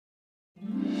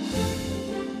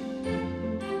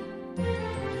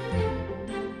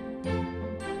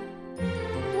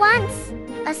Once,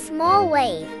 a small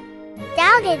wave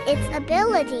doubted its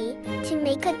ability to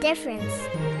make a difference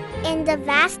in the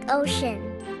vast ocean.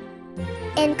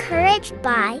 Encouraged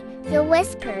by the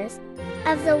whispers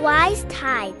of the wise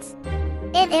tides,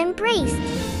 it embraced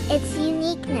its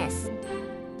uniqueness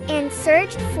and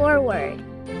surged forward.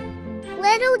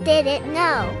 Little did it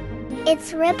know,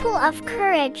 its ripple of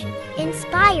courage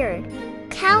inspired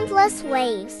countless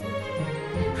waves,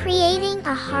 creating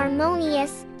a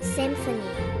harmonious symphony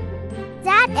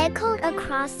that echoed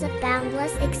across the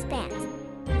boundless expanse.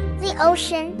 The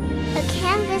ocean, a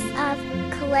canvas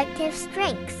of collective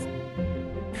strengths,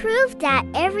 proved that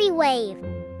every wave,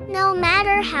 no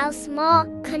matter how small,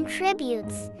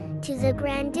 contributes to the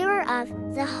grandeur of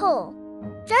the whole.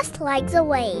 Just like the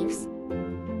waves,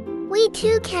 we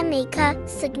too can make a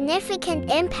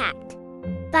significant impact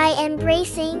by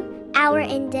embracing our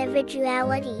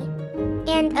individuality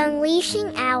and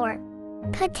unleashing our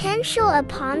potential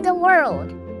upon the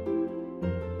world.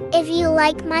 If you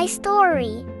like my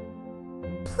story,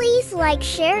 please like,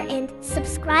 share, and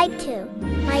subscribe to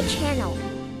my channel.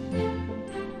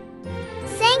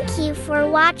 Thank you for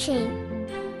watching.